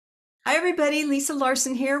Hi, everybody. Lisa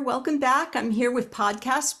Larson here. Welcome back. I'm here with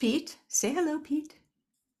Podcast Pete. Say hello, Pete.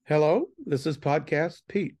 Hello, this is Podcast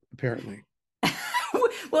Pete, apparently.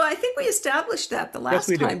 Well, I think we established that the Yes, last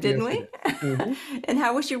we time, did. didn't Yes, we we? did. Mhm. And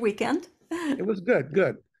how was your weekend? It was good,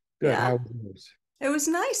 good, good. Yeah, How was yours? it was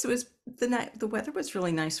nice. It was the night. The weather was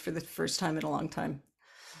really nice for the first time in a long time.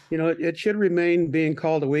 It should remain being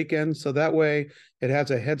called a weekend, so that way it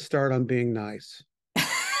has a head start on being nice.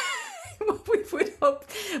 We would hope.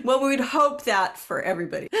 Well, we would hope that for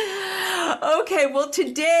everybody. Okay. Well,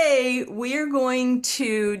 today we are going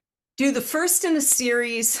to do the first in a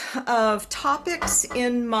series of topics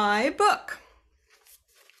in my book,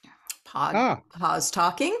 Ah,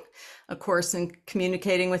 Pawstalking, A Course in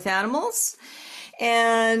Communicating with Animals.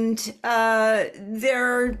 And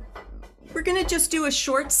we're going to just do a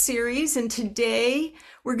short series. And today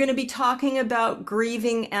we're going to be talking about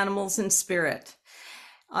grieving animals in spirit.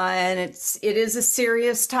 And it is a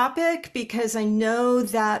serious topic because I know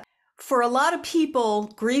that for a lot of people,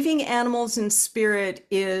 grieving animals in spirit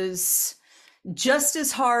is just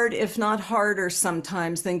as hard, if not harder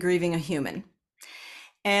sometimes, than grieving a human.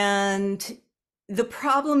 And the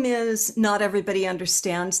problem is not everybody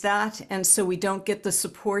understands that. And so we don't get the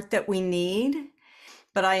support that we need.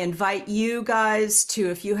 But I invite you guys to,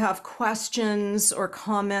 if you have questions or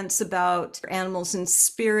comments about animals in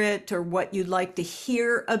spirit or what you'd like to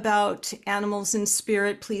hear about animals in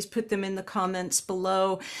spirit, please put them in the comments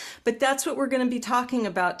below. But that's what we're going to be talking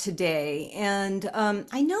about today. And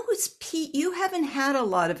I know it's Pete, you haven't had a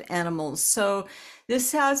lot of animals, so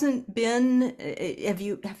this hasn't been. Have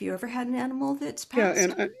you ever had an animal that's yeah,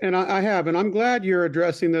 passed? and I have, and I'm glad you're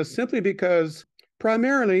addressing this simply because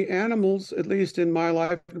primarily animals, at least in my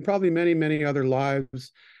life, and probably many, many other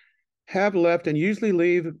lives, have left and usually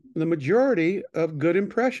leave the majority of good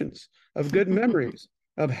impressions, of good memories,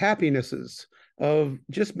 of happinesses, of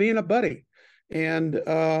just being a buddy. And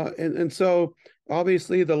so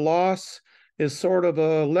obviously the loss is sort of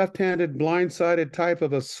a left-handed, blindsided type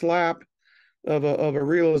of a slap of a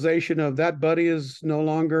realization of that buddy is no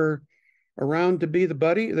longer around to be the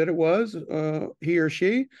buddy that it was, he or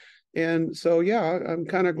she. And so, yeah, I'm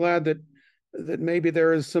kind of glad that maybe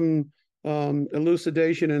there is some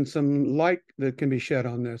elucidation and some light that can be shed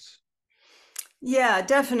on this. Yeah,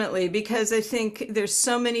 definitely, because I think there's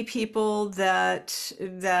so many people that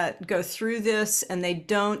go through this and they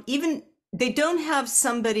don't have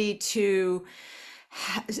somebody to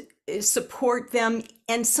support them,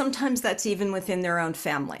 and sometimes that's even within their own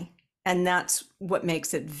family. And that's what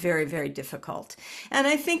makes it very, very difficult. And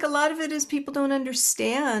I think a lot of it is people don't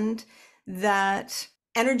understand that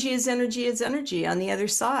energy is energy is energy on the other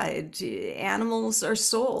side. Animals are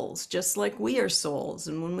souls, just like we are souls.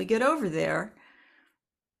 And when we get over there,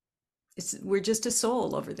 we're just a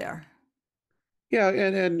soul over there. Yeah,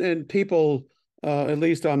 and people, at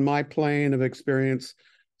least on my plane of experience,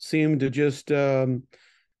 seem to just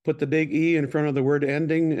put the big E in front of the word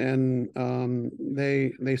ending, and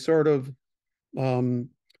they sort of um,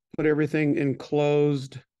 put everything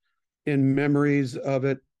enclosed in memories of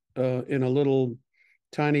it in a little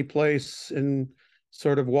tiny place and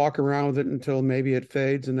sort of walk around with it until maybe it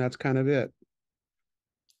fades, and that's kind of it.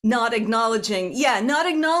 Not acknowledging. Yeah, not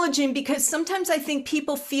acknowledging, because sometimes I think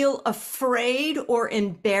people feel afraid or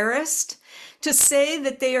embarrassed to say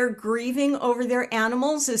that they are grieving over their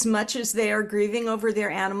animals as much as they are grieving over their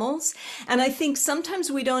animals. And I think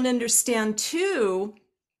sometimes we don't understand too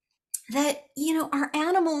that, our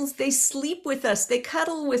animals, they sleep with us, they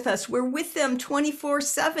cuddle with us, we're with them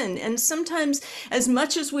 24/7. And sometimes, as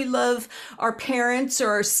much as we love our parents or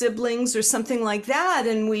our siblings or something like that,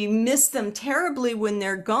 and we miss them terribly when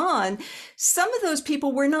they're gone, some of those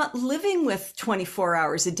people we're not living with 24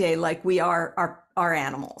 hours a day like we are our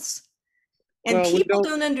animals. And Well, we people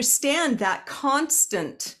don't. don't understand that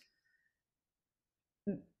constant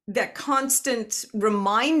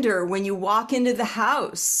reminder when you walk into the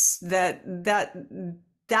house that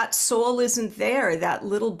soul isn't there, that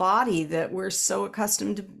little body that we're so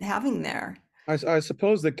accustomed to having there. I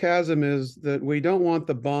suppose the chasm is that we don't want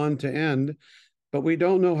the bond to end, but we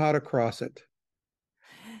don't know how to cross it.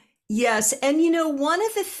 Yes, and one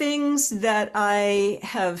of the things that I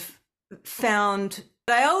have found,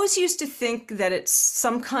 I always used to think that it's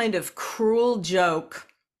some kind of cruel joke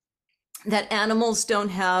that animals don't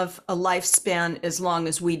have a lifespan as long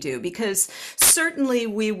as we do, because certainly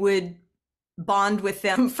we would bond with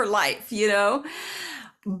them for life,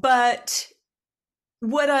 But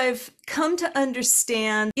what I've come to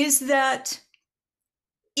understand is that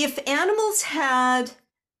if animals had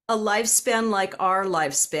a lifespan like our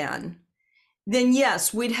lifespan, then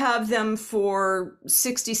yes, we'd have them for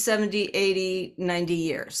 60, 70, 80, 90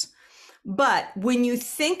 years. But when you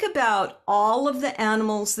think about all of the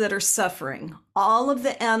animals that are suffering, all of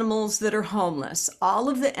the animals that are homeless, all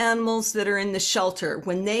of the animals that are in the shelter,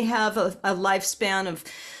 when they have a lifespan of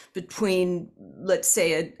between, let's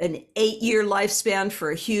say, an 8-year lifespan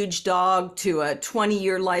for a huge dog to a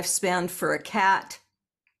 20-year lifespan for a cat.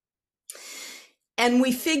 And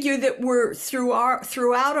we figure that we're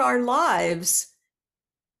throughout our lives,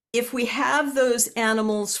 if we have those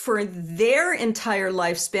animals for their entire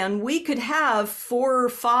lifespan, we could have 4 or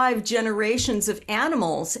 5 generations of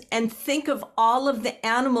animals, and think of all of the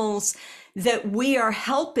animals that we are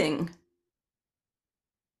helping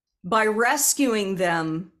by rescuing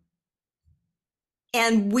them.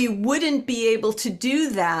 And we wouldn't be able to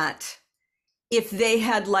do that if they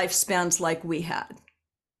had lifespans like we had.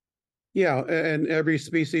 Yeah, and every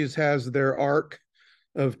species has their arc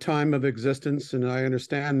of time of existence, and I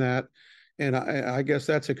understand that. And I guess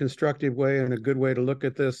that's a constructive way and a good way to look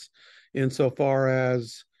at this, insofar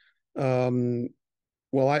as, well,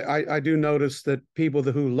 I do notice that people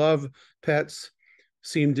who love pets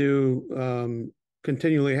seem to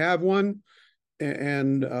continually have one,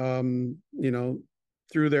 and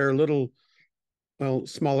through their little, well,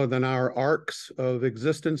 smaller than our arcs of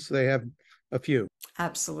existence, they have a few.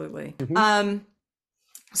 Absolutely.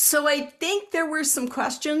 So I think there were some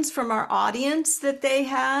questions from our audience that they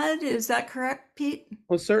had. Is that correct, Pete?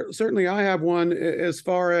 Well, certainly I have one, as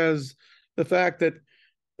far as the fact that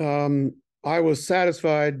I was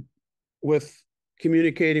satisfied with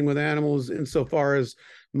communicating with animals insofar as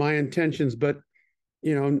my intentions, but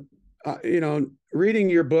reading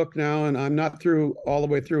your book now, and I'm not through all the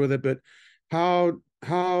way through with it, but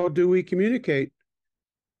how do we communicate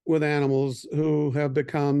with animals who have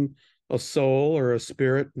become a soul or a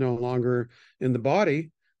spirit no longer in the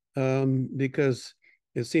body? Because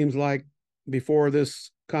it seems like before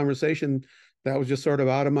this conversation, that was just sort of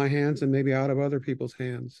out of my hands and maybe out of other people's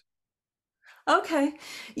hands. Okay.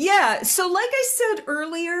 Yeah. So like I said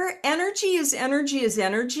earlier, energy is energy is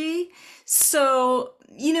energy. So,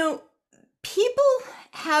 people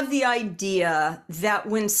have the idea that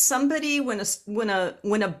when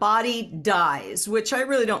a body dies, which I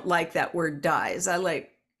really don't like that word dies. I like,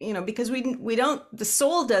 because the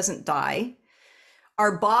soul doesn't die.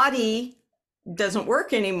 Our body doesn't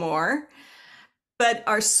work anymore, but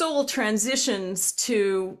our soul transitions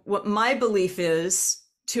to what my belief is,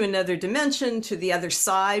 to another dimension, to the other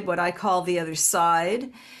side, what I call the other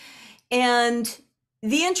side. And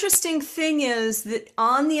the interesting thing is that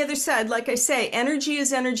on the other side, like I say, energy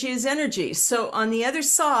is energy is energy. So on the other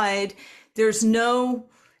side, there's no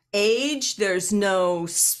age, there's no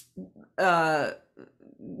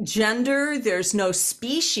gender, there's no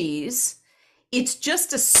species. It's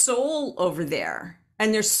just a soul over there.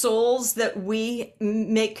 And there's souls that we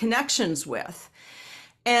make connections with.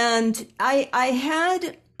 And I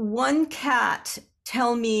had one cat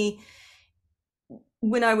tell me,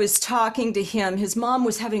 when I was talking to him, his mom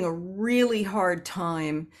was having a really hard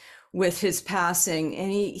time with his passing.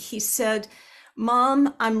 And he said,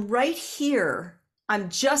 "Mom, I'm right here. I'm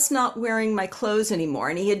just not wearing my clothes anymore."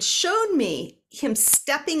 And he had showed me him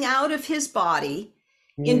stepping out of his body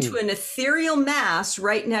into an ethereal mass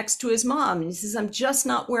right next to his mom. And he says, "I'm just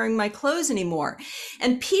not wearing my clothes anymore."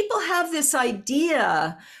 And people have this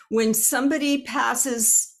idea when somebody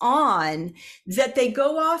passes on that they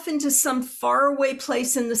go off into some faraway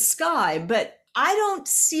place in the sky. But I don't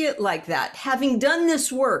see it like that. Having done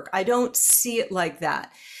this work, I don't see it like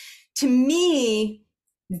that. To me,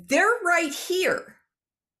 they're right here.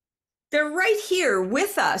 They're right here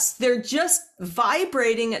with us. They're just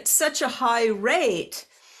vibrating at such a high rate,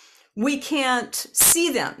 we can't see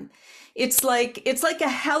them. It's like a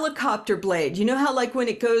helicopter blade. You know how like when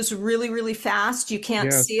it goes really, really fast, you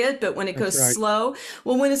can't see it, but when it goes slow,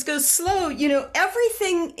 well, when it goes slow,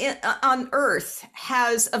 everything on Earth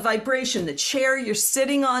has a vibration. The chair you're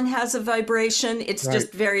sitting on has a vibration. It's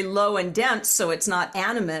just very low and dense, so it's not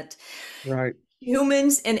animate. Right.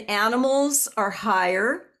 Humans and animals are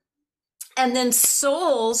higher. And then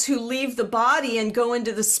souls who leave the body and go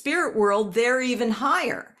into the spirit world, they're even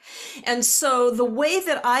higher. And so the way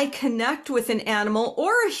that I connect with an animal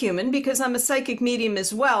or a human, because I'm a psychic medium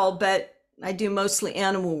as well, but I do mostly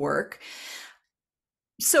animal work.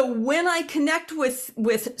 So when I connect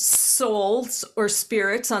with souls or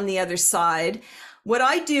spirits on the other side, what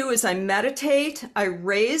I do is I meditate, I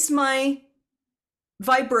raise my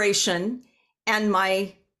vibration, and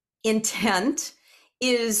my intent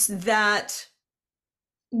is that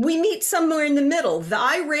we meet somewhere in the middle.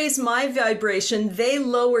 I raise my vibration, they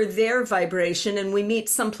lower their vibration, and we meet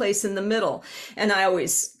someplace in the middle. And I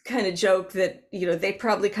always kind of joke that, they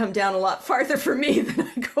probably come down a lot farther for me than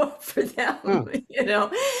I go up for them,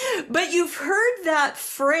 But you've heard that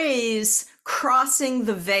phrase, crossing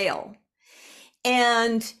the veil.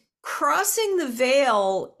 And crossing the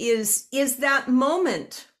veil is that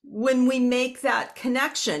moment when we make that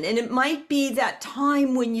connection. And it might be that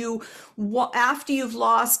time when after you've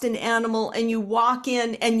lost an animal and you walk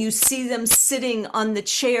in and you see them sitting on the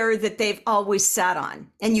chair that they've always sat on,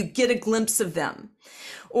 and you get a glimpse of them.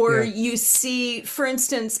 Or you see, for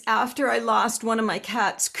instance, after I lost one of my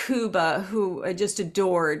cats, Cuba, who I just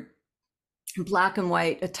adored, black and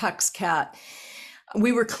white, a Tux cat.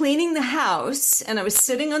 We were cleaning the house and I was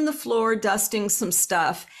sitting on the floor dusting some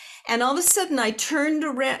stuff. And all of a sudden I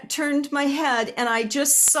turned my head and I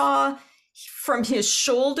just saw from his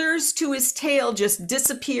shoulders to his tail just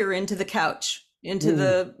disappear into the couch, into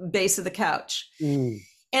the base of the couch.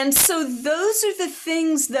 And so those are the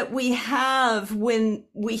things that we have when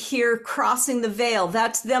we hear crossing the veil.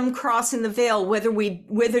 That's them crossing the veil,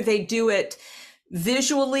 whether they do it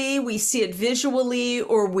visually, we see it visually,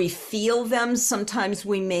 or we feel them. Sometimes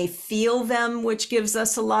we may feel them, which gives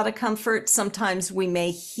us a lot of comfort. Sometimes we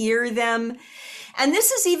may hear them. And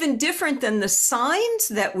this is even different than the signs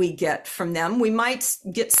that we get from them. We might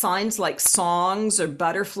get signs like songs or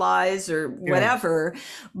butterflies or whatever,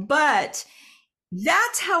 but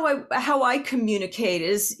that's how I communicate.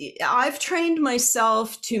 Is I've trained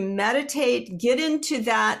myself to meditate, get into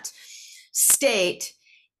that state,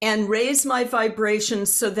 and raise my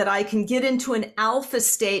vibrations so that I can get into an alpha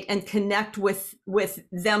state and connect with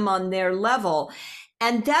them on their level.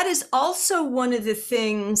 And that is also one of the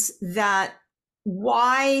things that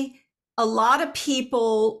why a lot of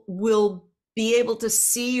people will be able to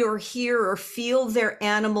see or hear or feel their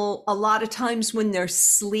animal a lot of times when they're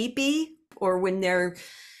sleepy or when they're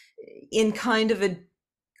in kind of an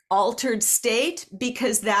altered state,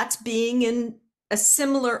 because that's being in a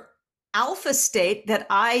similar alpha state that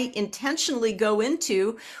I intentionally go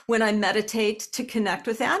into when I meditate to connect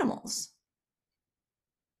with animals.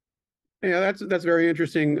 Yeah, that's very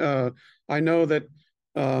interesting. I know that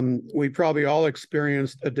we probably all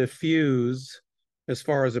experienced a diffuse as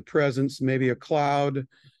far as a presence, maybe a cloud,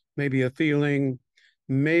 maybe a feeling,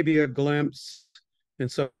 maybe a glimpse.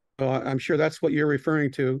 And so I'm sure that's what you're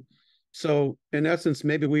referring to. So in essence,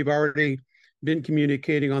 maybe we've already been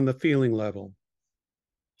communicating on the feeling level.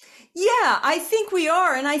 Yeah, I think we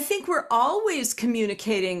are. And I think we're always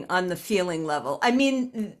communicating on the feeling level. I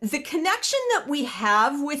mean, the connection that we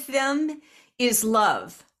have with them is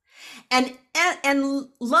love. And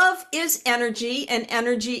love is energy, and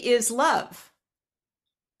energy is love.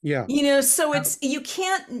 Yeah. So it's, you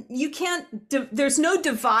can't, there's no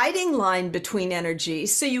dividing line between energy.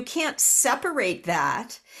 So you can't separate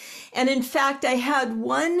that. And in fact, I had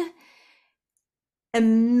one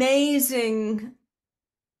amazing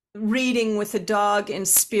reading with a dog in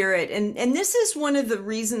spirit. And this is one of the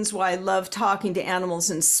reasons why I love talking to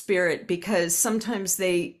animals in spirit, because sometimes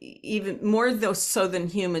they, even more so than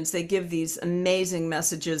humans, they give these amazing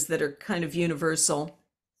messages that are kind of universal.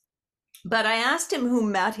 But I asked him who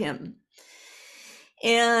met him.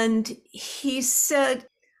 And he said,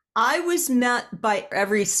 I was met by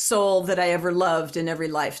every soul that I ever loved in every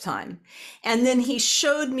lifetime. And then he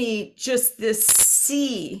showed me just this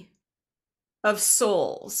sea of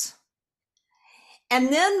souls,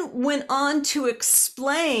 and then went on to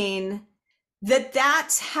explain that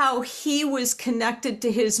that's how he was connected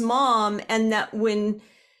to his mom, and that when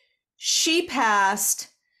she passed,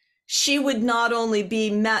 she would not only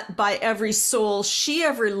be met by every soul she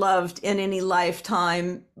ever loved in any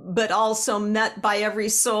lifetime, but also met by every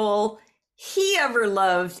soul he ever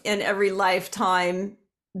loved in every lifetime,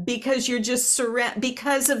 because you're just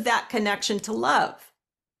because of that connection to love.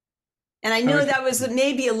 And I know that was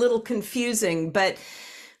maybe a little confusing, but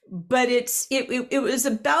it was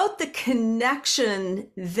about the connection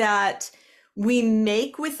that we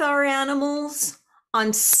make with our animals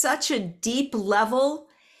on such a deep level.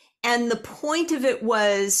 And the point of it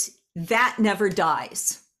was that never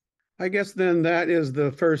dies. I guess then that is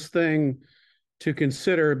the first thing to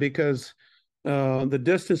consider, because the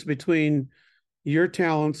distance between your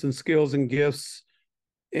talents and skills and gifts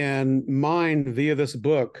and mine via this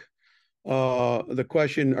book, the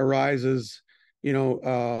question arises,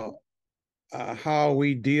 how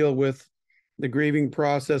we deal with the grieving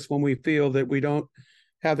process when we feel that we don't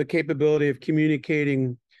have the capability of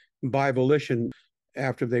communicating by volition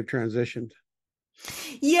after they've transitioned.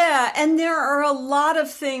 Yeah, and there are a lot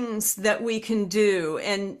of things that we can do.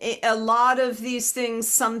 And a lot of these things,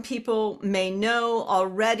 some people may know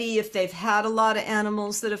already if they've had a lot of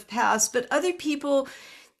animals that have passed, but other people,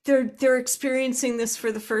 they're experiencing this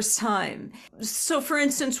for the first time. So for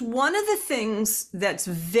instance, one of the things that's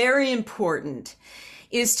very important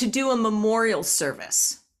is to do a memorial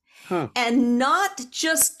service. Huh. And not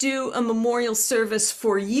just do a memorial service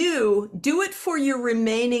for you, do it for your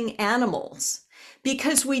remaining animals.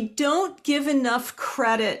 Because we don't give enough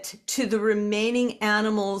credit to the remaining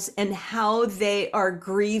animals and how they are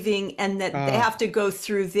grieving, and that they have to go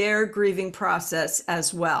through their grieving process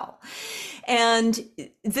as well. And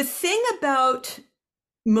the thing about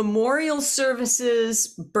memorial services,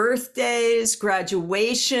 birthdays,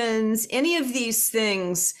 graduations, any of these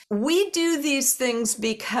things, we do these things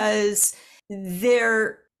because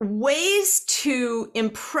they're ways to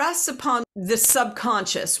impress upon the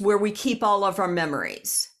subconscious where we keep all of our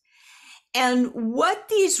memories. And what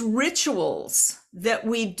these rituals that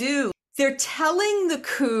we do, they're telling the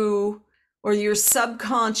coup or your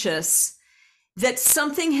subconscious that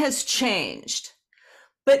something has changed.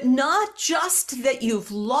 But not just that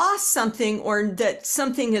you've lost something or that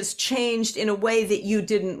something has changed in a way that you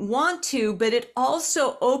didn't want to, but it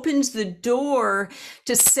also opens the door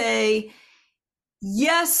to say,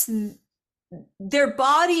 yes, their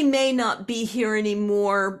body may not be here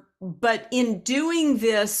anymore, but in doing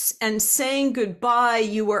this and saying goodbye,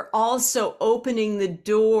 you are also opening the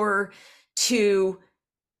door to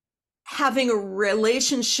having a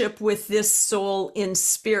relationship with this soul in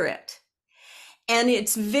spirit. And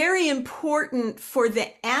it's very important for the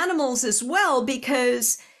animals as well,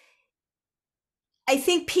 because I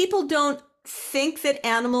think people don't think that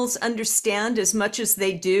animals understand as much as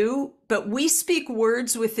they do, but we speak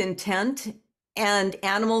words with intent, and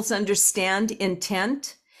animals understand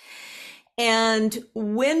intent. And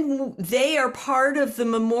when they are part of the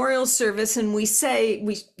memorial service, and we say,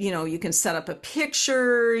 you can set up a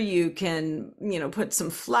picture, you can, put some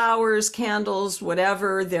flowers, candles,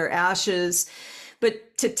 whatever, their ashes,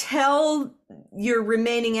 but to tell your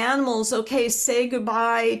remaining animals, okay, say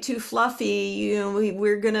goodbye to Fluffy,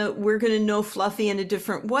 we're gonna know Fluffy in a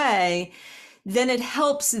different way, then it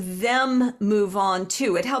helps them move on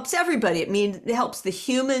too. It helps everybody. It helps the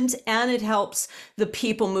humans and it helps the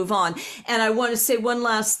people move on. And I want to say one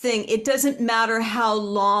last thing. It doesn't matter how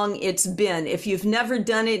long it's been. If you've never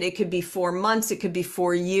done it, it could be 4 months, it could be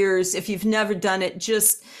 4 years. If you've never done it,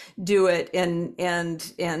 just do it, and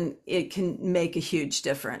it can make a huge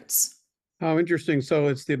difference. How interesting. So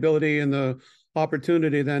it's the ability and the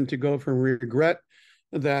opportunity then to go from regret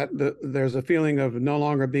that there's a feeling of no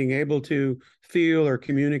longer being able to feel or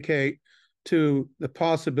communicate, to the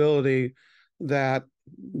possibility that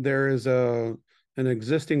there is an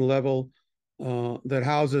existing level that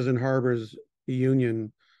houses and harbors a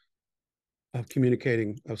union of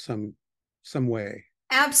communicating of some way.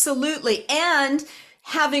 Absolutely. And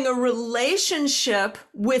having a relationship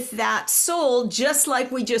with that soul, just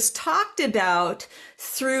like we just talked about,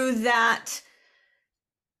 through that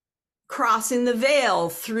crossing the veil,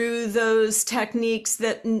 through those techniques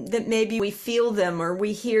that maybe we feel them or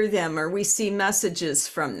we hear them or we see messages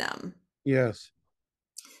from them. Yes.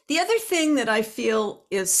 The other thing that I feel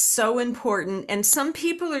is so important, and some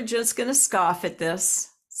people are just going to scoff at this,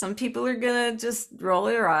 some people are going to just roll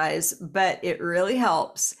their eyes, but it really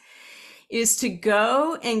helps, is to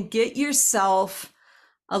go and get yourself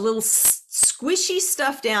a little squishy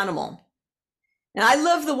stuffed animal. And I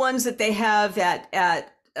love the ones that they have at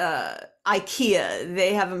IKEA.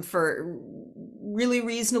 They have them for really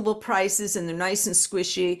reasonable prices and they're nice and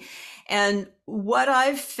squishy. And what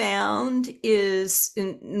I've found is,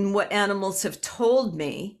 in what animals have told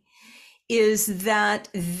me, is that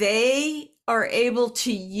they are able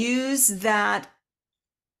to use that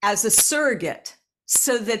as a surrogate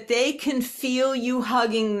so that they can feel you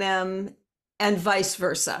hugging them and vice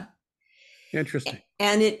versa. Interesting.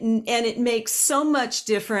 And it makes so much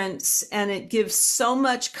difference, and it gives so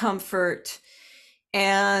much comfort,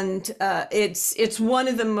 and it's one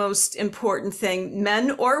of the most important things,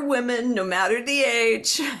 men or women, no matter the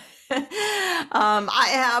age. I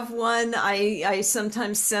have one. I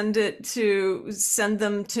sometimes send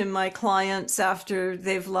them to my clients after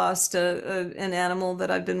they've lost an animal that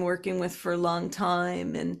I've been working with for a long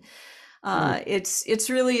time, and it's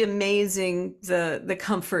really amazing the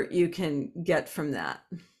comfort you can get from that.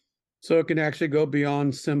 So it can actually go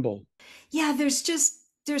beyond symbol. Yeah,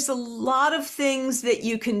 there's a lot of things that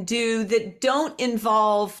you can do that don't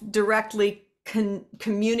involve directly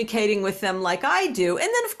communicating with them like I do. And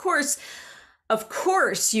then of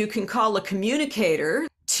course, you can call a communicator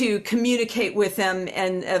to communicate with them.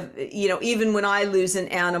 And, even when I lose an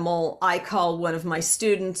animal, I call one of my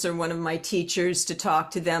students or one of my teachers to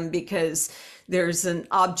talk to them, because there's an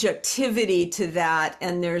objectivity to that.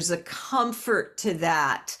 And there's a comfort to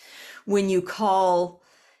that when you call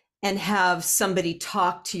and have somebody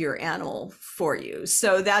talk to your animal for you.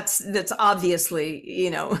 So that's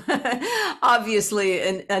obviously,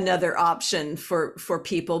 obviously another option for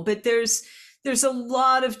people. But there's a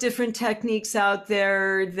lot of different techniques out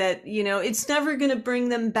there that, it's never going to bring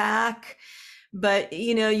them back. But,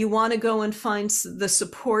 you want to go and find the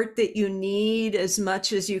support that you need as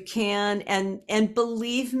much as you can. And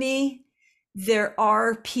believe me, there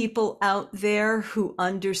are people out there who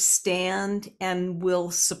understand and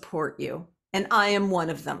will support you. And I am one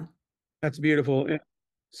of them. That's beautiful.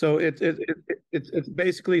 So it's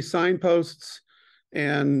basically signposts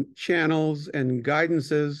and channels and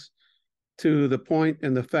guidances to the point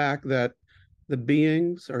and the fact that the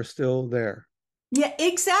beings are still there. Yeah,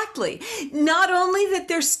 exactly. Not only that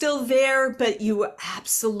they're still there, but you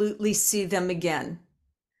absolutely see them again.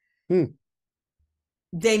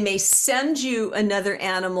 They may send you another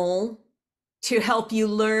animal to help you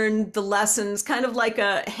learn the lessons, kind of like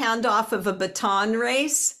a handoff of a baton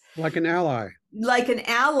race. Like an ally. Like an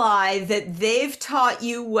ally, that they've taught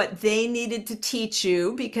you what they needed to teach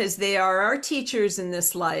you, because they are our teachers in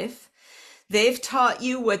this life. They've taught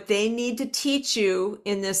you what they need to teach you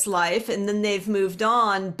in this life, and then they've moved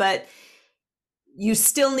on, but you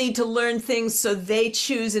still need to learn things. So they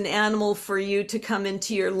choose an animal for you to come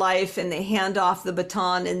into your life, and they hand off the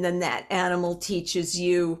baton, and then that animal teaches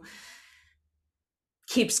you,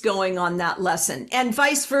 keeps going on that lesson, and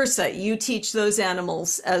vice versa. You teach those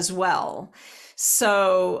animals as well.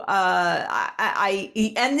 So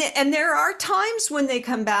and there are times when they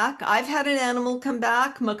come back. I've had an animal come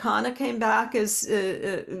back. Makana came back as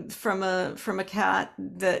from a cat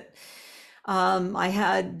that I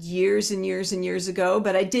had years and years and years ago,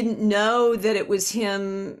 but I didn't know that it was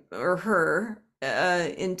him or her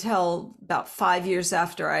until about 5 years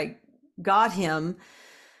after I got him.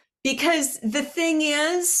 Because the thing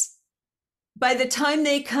is, by the time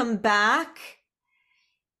they come back,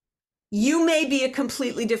 you may be a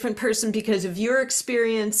completely different person because of your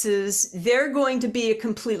experiences. They're going to be a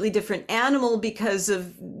completely different animal because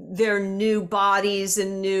of their new bodies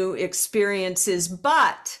and new experiences.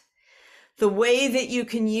 But the way that you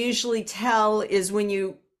can usually tell is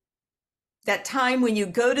that time when you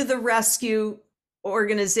go to the rescue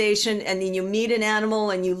organization and then you meet an animal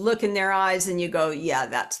and you look in their eyes and you go, yeah,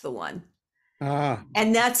 that's the one.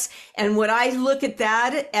 And what I look at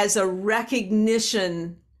that as a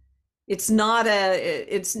recognition. It's not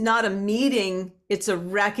a meeting, it's a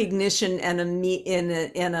recognition and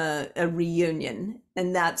a reunion.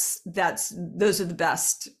 And those are the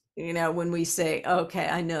best, when we say, okay,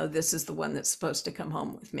 I know this is the one that's supposed to come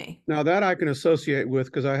home with me. Now that I can associate with,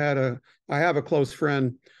 because I have a close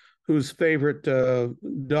friend whose favorite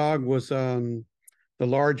dog was the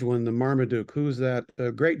large one, the Marmaduke, who's that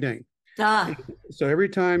Great Dane. So every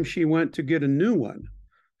time she went to get a new one,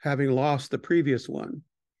 having lost the previous one,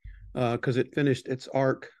 because it finished its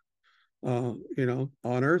arc, on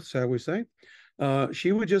Earth, shall we say,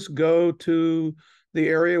 she would just go to the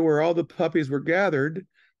area where all the puppies were gathered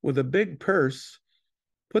with a big purse,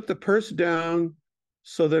 put the purse down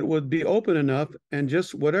so that it would be open enough, and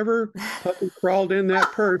just whatever puppy crawled in that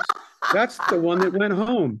purse, that's the one that went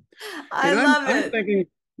home. I'm thinking,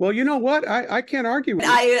 well, you know what? I can't argue with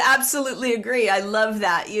you. I absolutely agree. I love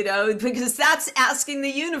that, because that's asking the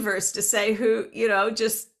universe to say who,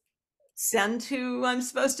 just send who I'm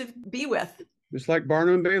supposed to be with. Just like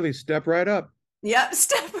Barnum and Bailey, step right up. Yep,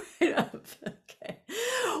 step right up. Okay.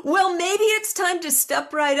 Well, maybe it's time to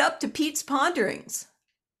step right up to Pete's Ponderings.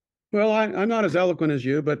 Well, I'm not as eloquent as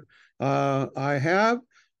you, but I have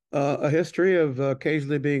a history of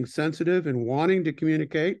occasionally being sensitive and wanting to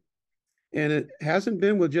communicate. And it hasn't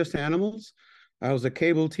been with just animals. I was a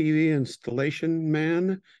cable TV installation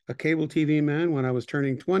man, a cable TV man when I was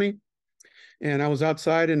turning 20. And I was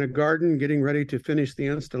outside in a garden getting ready to finish the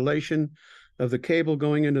installation of the cable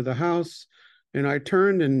going into the house. And I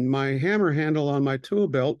turned, and my hammer handle on my tool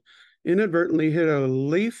belt inadvertently hit a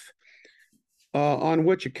leaf on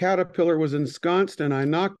which a caterpillar was ensconced, and I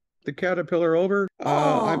knocked the caterpillar over.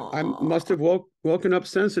 I must have woken up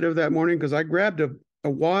sensitive that morning, because I grabbed a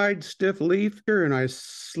wide, stiff leaf here and I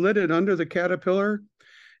slid it under the caterpillar.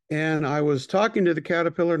 And I was talking to the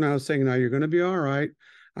caterpillar, and I was saying, now you're going to be all right.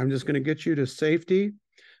 I'm just going to get you to safety.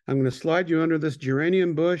 I'm going to slide you under this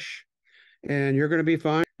geranium bush, and you're going to be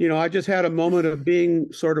fine. I just had a moment of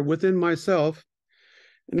being sort of within myself,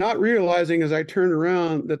 not realizing as I turned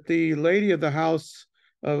around that the lady of the house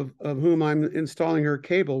of whom I'm installing her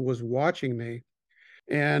cable was watching me.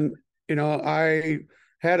 And, I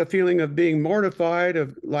had a feeling of being mortified,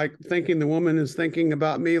 of like thinking the woman is thinking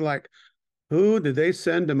about me like, who did they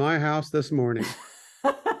send to my house this morning?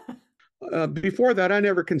 Before that, I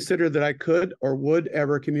never considered that I could or would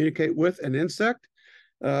ever communicate with an insect,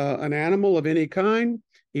 an animal of any kind,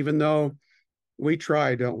 even though we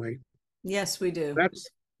try, don't we? Yes, we do. That's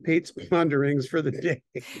Pete's ponderings for the day.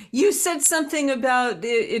 You said something about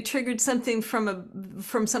it triggered something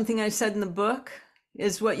from something I said in the book.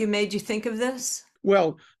 Is what you made you think of this?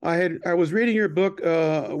 Well, I was reading your book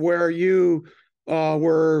where you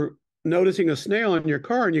were noticing a snail in your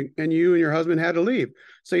car, and you and your husband had to leave,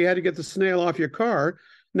 so you had to get the snail off your car.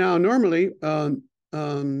 Now, normally, I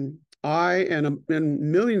and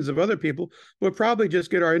millions of other people would probably just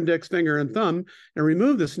get our index finger and thumb and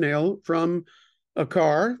remove the snail from a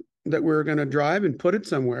car that we're going to drive and put it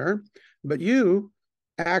somewhere. But you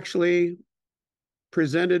actually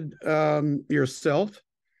presented yourself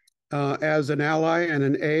as an ally and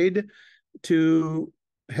an aid to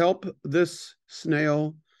help this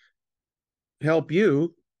snail help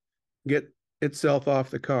you get itself off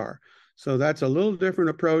the car. So that's a little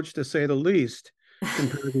different approach, to say the least,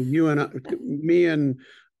 compared to you and me and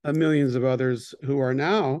millions of others who are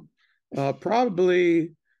now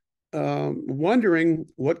probably wondering,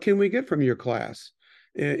 what can we get from your class?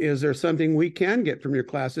 Is there something we can get from your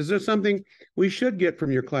class? Is there something we should get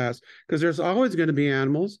from your class? Because there's always going to be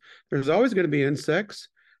animals. There's always going to be insects.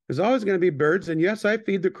 There's always going to be birds. And yes, I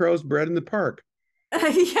feed the crows bread in the park.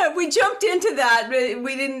 Yeah, we jumped into that, but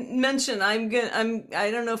we didn't mention. I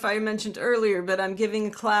don't know if I mentioned earlier, but I'm giving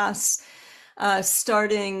a class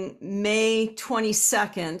starting May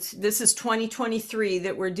 22nd. This is 2023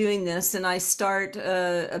 that we're doing this, and I start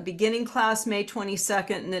a beginning class May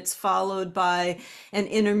 22nd, and it's followed by an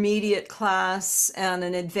intermediate class and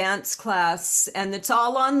an advanced class, and it's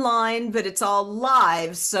all online, but it's all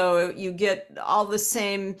live, so you get all the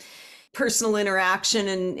same personal interaction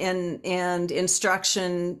and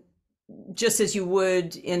instruction just as you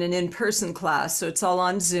would in an in-person class. So it's all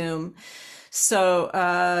on Zoom. So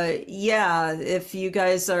yeah, if you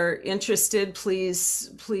guys are interested,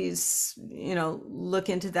 please, look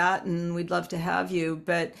into that, and we'd love to have you.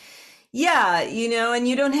 But yeah, and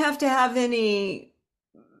you don't have to have any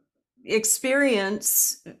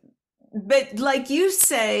experience, but like you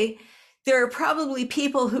say, there are probably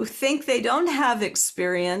people who think they don't have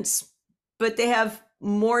experience, but they have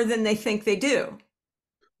more than they think they do.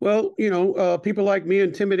 Well, people like me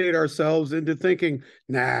intimidate ourselves into thinking,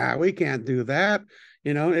 nah, we can't do that.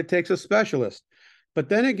 It takes a specialist. But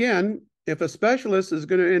then again, if a specialist is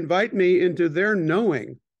going to invite me into their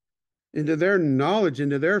knowing, into their knowledge,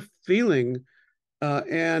 into their feeling,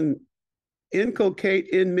 and inculcate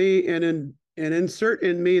in me and insert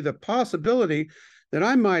in me the possibility that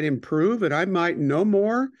I might improve and I might know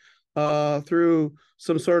more through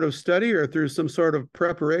some sort of study or through some sort of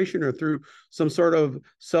preparation or through some sort of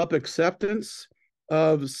self-acceptance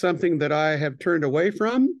of something that I have turned away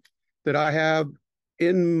from, that I have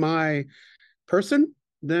in my person,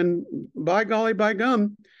 then by golly, by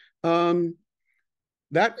gum,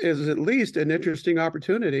 that is at least an interesting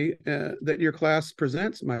opportunity that your class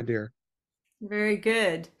presents, my dear. Very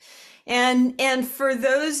good. And for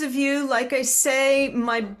those of you, like I say,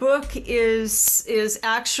 my book is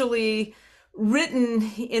actually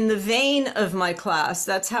written in the vein of my class.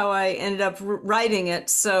 That's how I ended up writing it.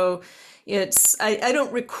 So I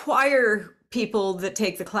don't require people that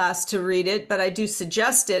take the class to read it, but I do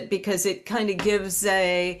suggest it because it kind of gives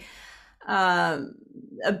a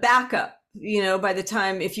backup. By the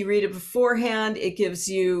time, if you read it beforehand, it gives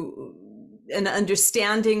you an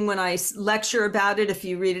understanding when I lecture about it. If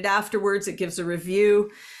you read it afterwards, it gives a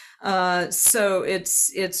review. So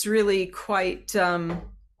it's really quite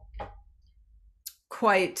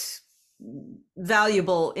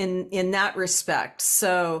valuable in that respect.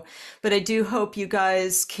 So, but I do hope you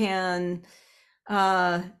guys can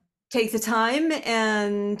take the time.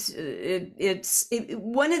 And it's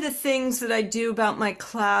one of the things that I do about my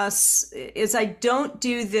class is I don't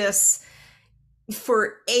do this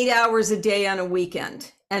for 8 hours a day on a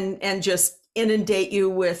weekend and just inundate you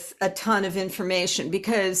with a ton of information,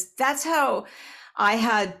 because that's how I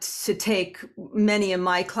had to take many of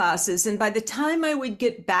my classes. And by the time I would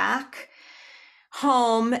get back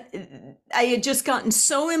home, I had just gotten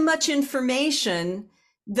so much information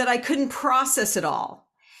that I couldn't process it all.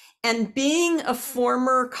 And being a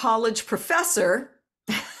former college professor,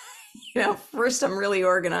 first, I'm really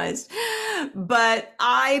organized, but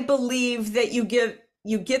I believe that you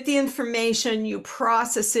get the information, you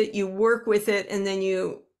process it, you work with it, and then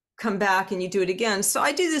you come back and you do it again. So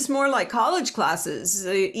I do this more like college classes.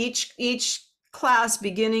 Each class,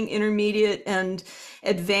 beginning, intermediate, and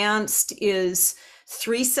advanced, is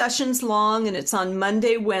 3 sessions long, and it's on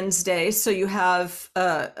Monday, Wednesday. So you have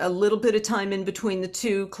a little bit of time in between the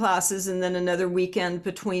two classes and then another weekend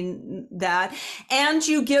between that. And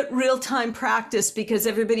you get real-time practice because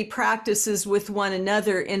everybody practices with one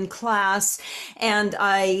another in class. And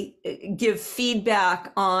I give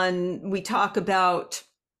feedback on, we talk about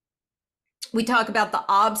the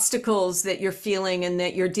obstacles that you're feeling and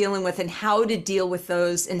that you're dealing with and how to deal with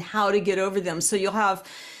those and how to get over them. So you'll have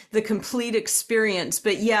the complete experience.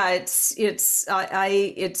 But yeah, it's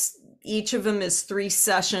each of them is 3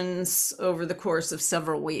 sessions over the course of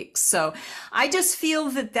several weeks. So I just feel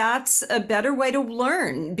that that's a better way to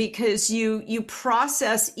learn, because you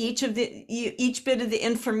process each bit of the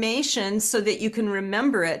information so that you can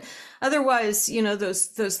remember it. Otherwise,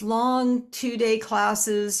 those long 2-day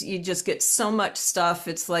classes, you just get so much stuff.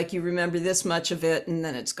 It's like you remember this much of it and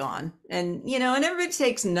then it's gone. And and everybody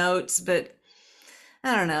takes notes, but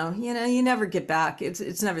I don't know, you never get back.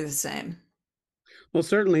 It's never the same. Well,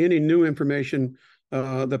 certainly any new information,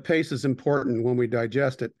 the pace is important when we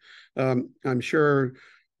digest it. I'm sure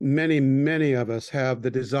many, many of us have the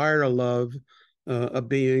desire to love a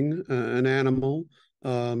being, an animal,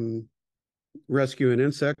 rescue an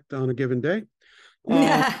insect on a given day.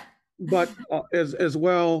 But as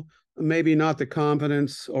well, maybe not the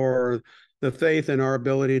confidence or the faith in our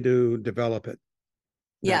ability to develop it.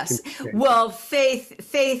 Yes. Well, faith,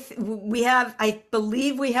 I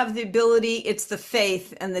believe we have the ability. It's the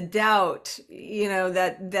faith and the doubt,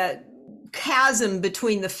 that chasm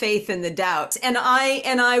between the faith and the doubts. And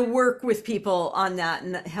I work with people on that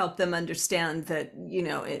and help them understand that,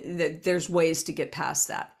 that there's ways to get past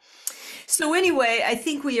that. So anyway, I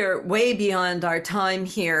think we are way beyond our time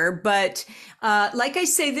here, but like I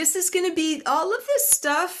say, this is going to be all of this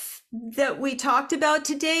stuff that we talked about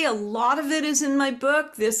today. A lot of it is in my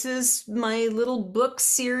book. This is my little book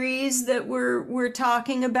series that we're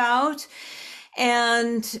talking about.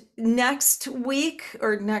 And next week,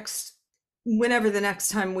 or whenever the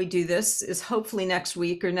next time we do this is, hopefully next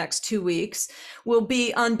week or next 2 weeks, will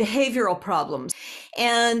be on behavioral problems.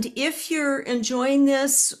 And if you're enjoying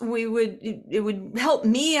this, it would help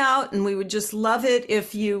me out, and we would just love it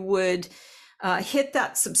if you would hit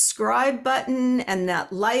that subscribe button and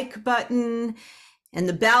that like button and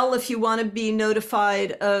the bell if you want to be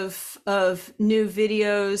notified of new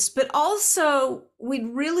videos. But also, we'd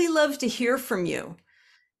really love to hear from you.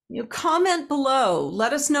 Comment below.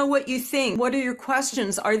 Let us know what you think. What are your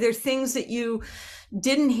questions? Are there things that you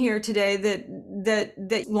didn't hear today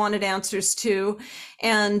that you wanted answers to?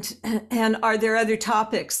 And are there other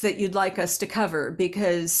topics that you'd like us to cover?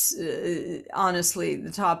 Because honestly,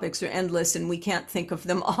 the topics are endless and we can't think of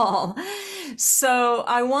them all. So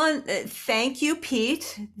I thank you,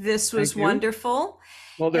 Pete. This was wonderful.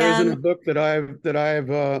 Well, there isn't a book that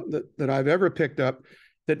I've ever picked up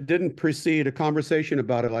that didn't precede a conversation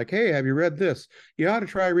about it. Like, hey, have you read this? You ought to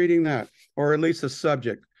try reading that, or at least a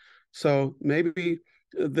subject. So maybe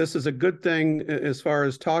this is a good thing as far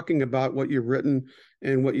as talking about what you've written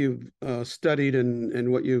and what you've studied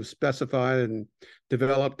and what you've specified and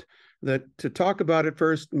developed, that to talk about it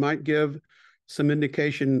first might give some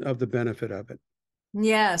indication of the benefit of it.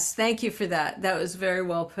 Yes, thank you for that. That was very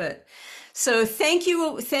well put. So thank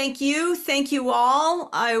you all.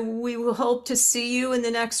 We will hope to see you in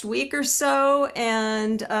the next week or so.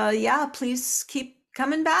 And please keep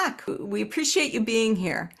coming back. We appreciate you being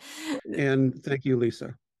here. And thank you,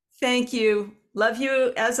 Lisa. Thank you. Love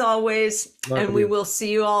you as always. And we will see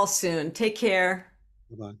you all soon. Take care.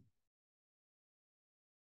 Bye-bye.